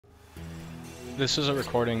This is a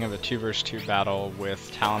recording of a 2 vs 2 battle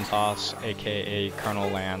with Talentos, aka Colonel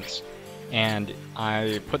Lance, and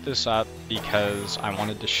I put this up because I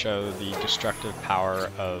wanted to show the destructive power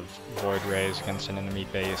of Void Rays against an enemy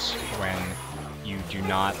base when you do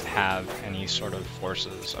not have any sort of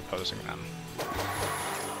forces opposing them.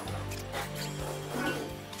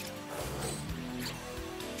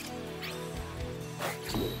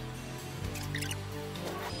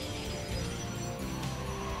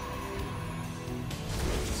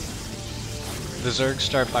 The Zergs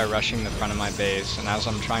start by rushing the front of my base, and as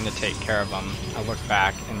I'm trying to take care of them, I look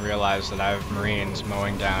back and realize that I have Marines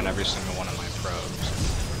mowing down every single one of my probes.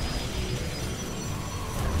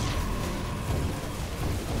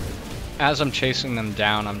 As I'm chasing them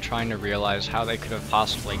down, I'm trying to realize how they could have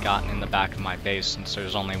possibly gotten in the back of my base since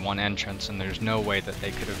there's only one entrance and there's no way that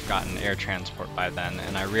they could have gotten air transport by then,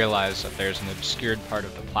 and I realize that there's an obscured part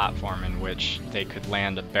of the platform in which they could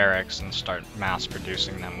land a barracks and start mass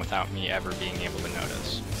producing them without me ever being able to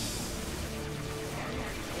notice.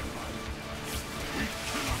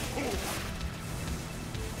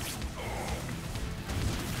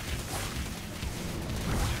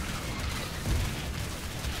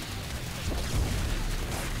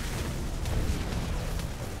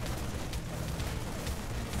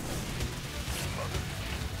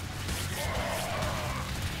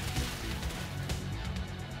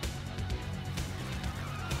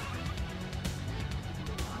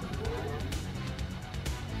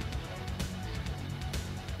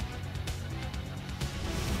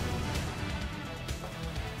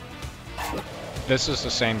 This is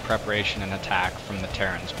the same preparation and attack from the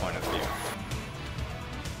Terran's point of view.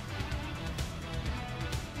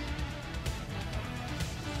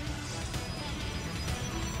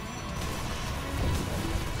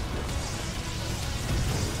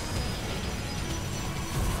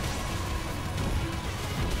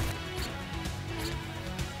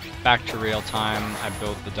 Back to real time, I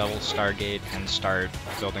build the double Stargate and start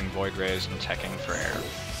building Void Rays and teching for air.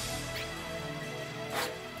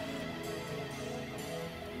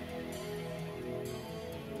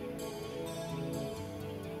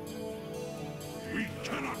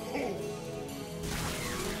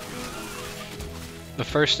 The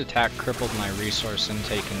first attack crippled my resource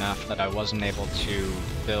intake enough that I wasn't able to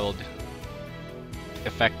build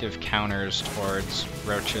effective counters towards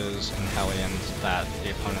roaches and hellions that the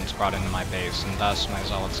opponents brought into my base, and thus my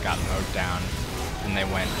zealots got mowed down and they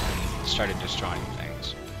went and started destroying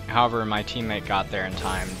things. However, my teammate got there in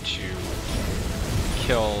time to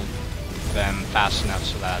kill them fast enough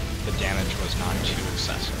so that the damage was not too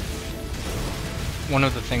excessive. One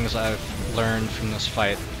of the things I've learned from this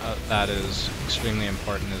fight that is extremely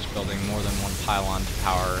important is building more than one pylon to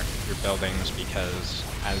power your buildings, because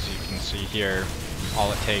as you can see here, all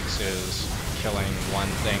it takes is killing one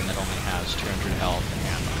thing that only has 200 health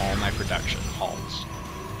and all my production halts.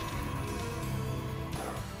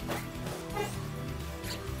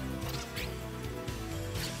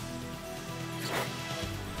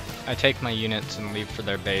 I take my units and leave for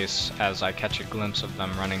their base as I catch a glimpse of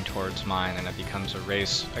them running towards mine, and it becomes a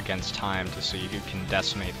race against time to see who can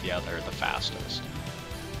decimate the other the fastest.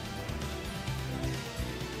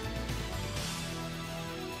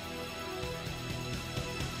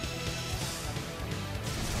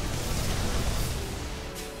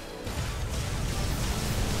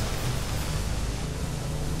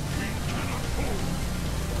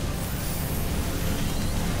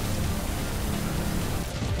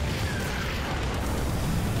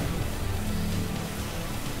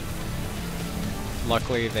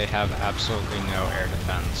 Luckily, they have absolutely no air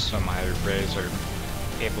defense, so my Rays are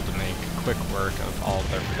able to make quick work of all of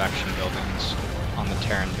their production buildings on the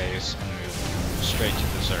Terran base and move straight to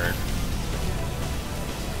the Zerg.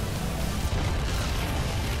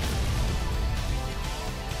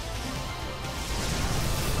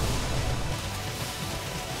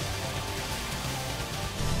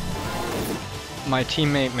 My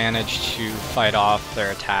teammate managed to fight off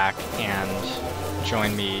their attack and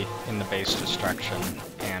join me in the base destruction,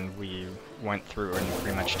 and we went through and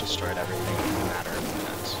pretty much destroyed everything in a matter